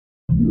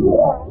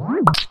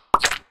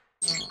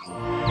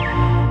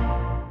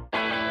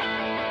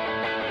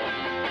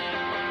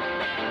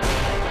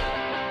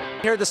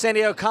Here at the San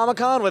Diego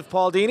Comic-Con with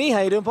Paul Dini.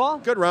 How you doing, Paul?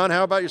 Good, Ron.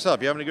 How about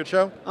yourself? You having a good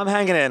show? I'm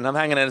hanging in.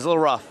 It's a little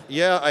rough.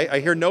 Yeah, I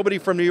hear nobody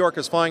from New York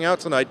is flying out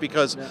tonight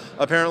because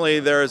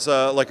apparently there's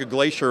like a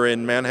glacier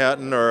in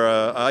Manhattan or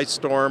an ice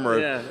storm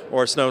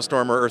or a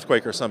snowstorm or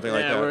earthquake or something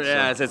like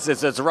that.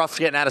 It's rough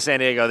getting out of San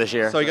Diego this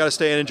year. So you got to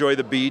stay and enjoy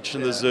the beach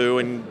and the zoo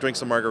and drink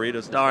some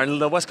margaritas. Darn,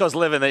 the West Coast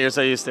living that you're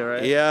so used to,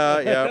 right?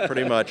 Yeah,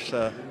 pretty much.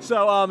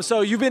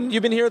 So you've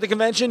been here at the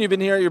convention. You've been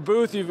here at your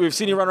booth. We've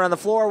seen you run around the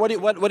floor. What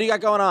do you got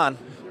going on?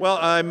 Well,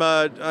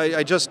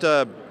 I just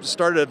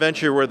started a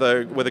venture with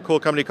a cool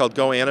company called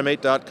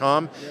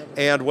GoAnimate.com,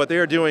 and what they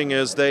are doing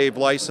is they've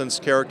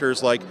licensed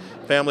characters like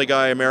Family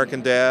Guy,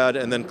 American Dad,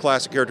 and then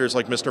classic characters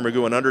like Mr.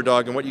 Magoo and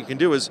Underdog. And what you can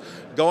do is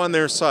go on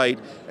their site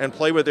and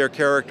play with their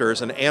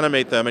characters and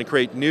animate them and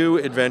create new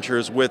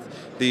adventures with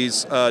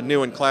these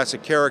new and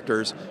classic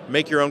characters.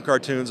 Make your own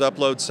cartoons,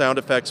 upload sound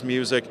effects,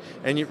 music,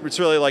 and it's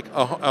really like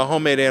a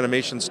homemade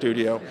animation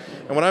studio.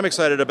 And what I'm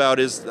excited about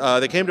is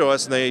they came to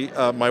us,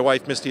 and my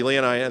wife Misty Lee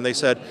and I, and they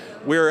said,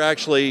 we're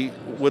actually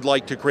would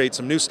like to create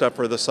some new stuff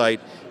for the site,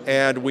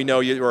 and we know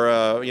you're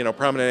a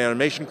prominent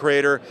animation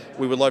creator.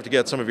 We would love to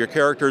get some of your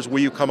characters. Will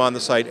you come on the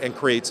site and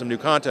create some new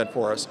content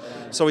for us?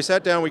 So we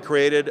sat down, we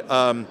created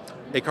a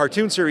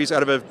cartoon series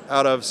out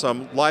of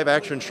some live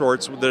action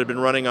shorts that had been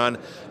running on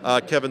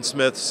Kevin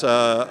Smith's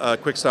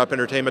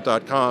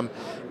QuickStopEntertainment.com,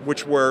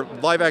 which were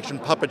live action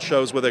puppet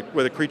shows with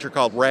a creature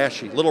called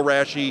RASHY, little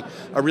RASHY,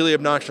 a really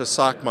obnoxious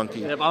sock monkey.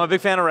 Yep, I'm a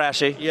big fan of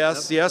RASHY.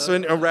 Yes,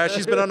 and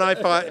RASHY's been on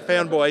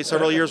iFanboy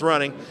several years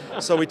running.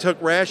 So we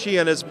took RASHY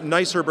and his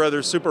nicer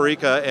brother Super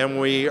RICA, and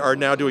we are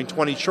now doing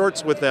 20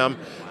 shorts with them,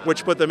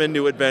 which put them in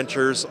new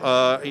adventures,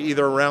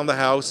 either around the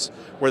house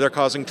where they're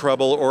causing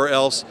trouble, or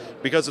else,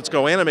 because it's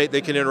GoAnimate,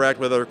 they can interact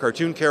with other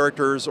cartoon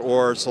characters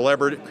or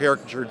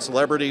caricatured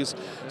celebrities.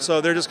 So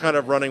they're just kind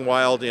of running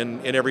wild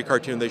in every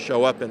cartoon they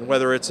show up in,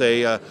 whether it's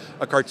a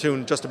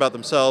cartoon just about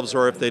themselves,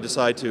 or if they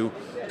decide to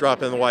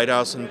drop in the White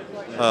House and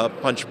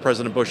punch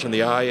President Bush in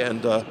the eye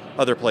and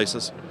other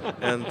places.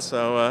 And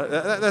so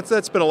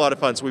that's been a lot of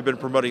fun. So we've been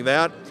promoting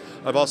that.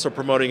 I'm also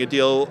promoting a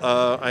deal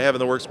I have in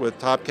the works with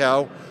Top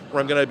Cow, where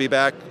I'm going to be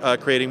back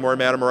creating more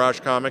Madame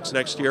Mirage comics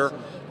next year.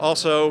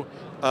 Also,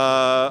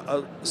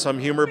 some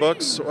humor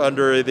books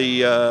under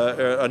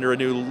a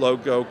new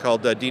logo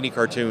called Dini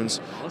Cartoons,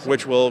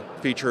 which will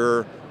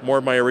feature more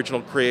of my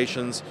original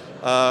creations.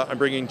 I'm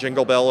bringing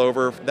Jingle Belle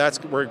over.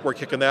 We're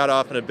kicking that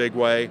off in a big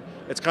way.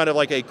 It's kind of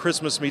like a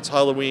Christmas meets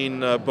Halloween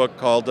book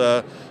called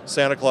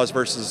Santa Claus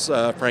versus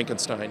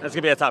Frankenstein. That's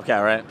gonna be a Top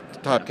Cow, right?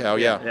 Top Cow,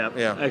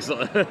 yeah.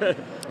 Excellent.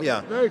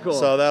 Yeah, very cool.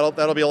 So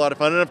that'll be a lot of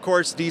fun, and of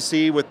course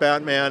DC with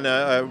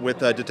Batman, with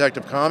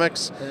Detective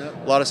Comics.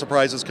 A lot of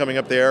surprises coming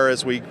up there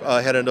as we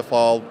head into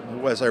fall,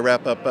 as I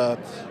wrap up a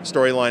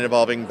storyline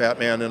involving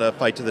Batman in a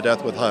fight to the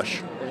death with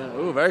Hush.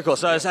 Ooh, very cool.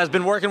 So has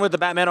been working with the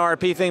Batman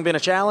RIP thing been a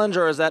challenge,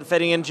 or is that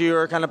fitting into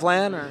your kind of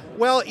plan? Or?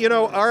 Well,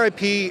 RIP,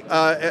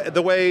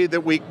 the way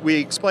that we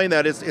explain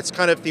that is it's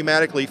kind of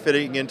thematically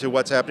fitting into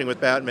what's happening with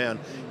Batman.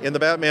 In the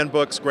Batman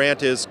books,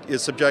 Grant is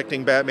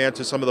subjecting Batman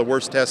to some of the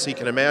worst tests he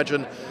can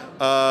imagine.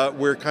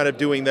 We're kind of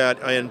doing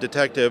that in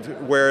Detective,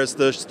 whereas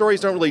the stories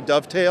don't really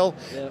dovetail.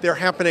 They're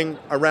happening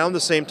around the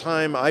same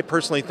time. I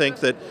personally think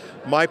that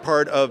my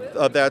part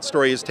of that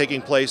story is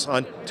taking place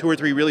on 2 or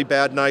 3 really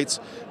bad nights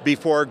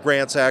before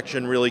Grant's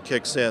action really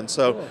kicks in.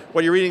 So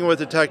what you're reading with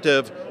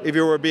Detective, if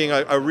you were being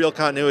a real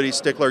continuity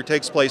stickler,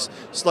 takes place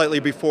slightly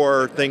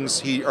before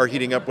things are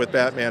heating up with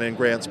Batman in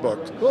Grant's book.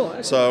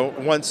 Cool. So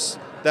once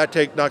that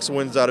knocks the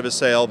winds out of his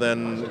sail,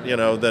 then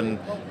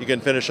you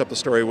can finish up the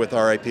story with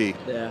RIP.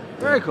 Yeah,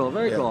 very cool,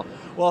 very cool.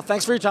 Well,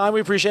 thanks for your time. We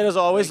appreciate it as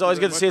always. It's always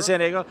good to see you in San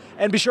Diego.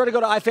 And be sure to go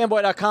to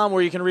iFanboy.com,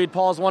 where you can read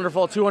Paul's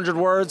wonderful 200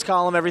 words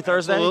column every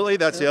Thursday. Absolutely,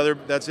 that's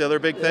the other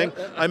big thing.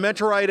 I meant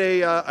to write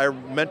a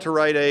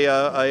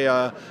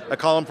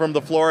column from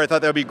the floor. I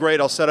thought that would be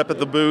great. I'll set up at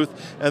the booth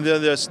and then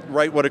just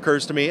write what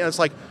occurs to me. And it's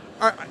like,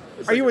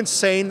 are you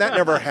insane? That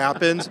never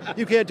happens.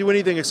 You can't do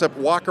anything except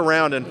walk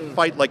around and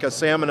fight like a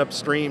salmon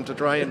upstream to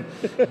try and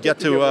get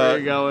to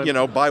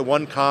buy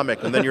one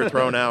comic, and then you're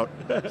thrown out.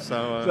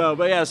 So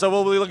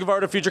we'll be looking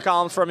forward to future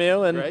columns from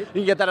you, and you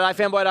can get that at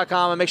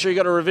iFanboy.com, and make sure you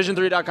go to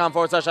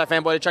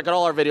revision3.com/iFanboy to check out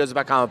all our videos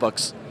about comic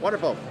books.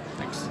 Wonderful.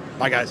 Thanks.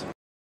 Bye, guys.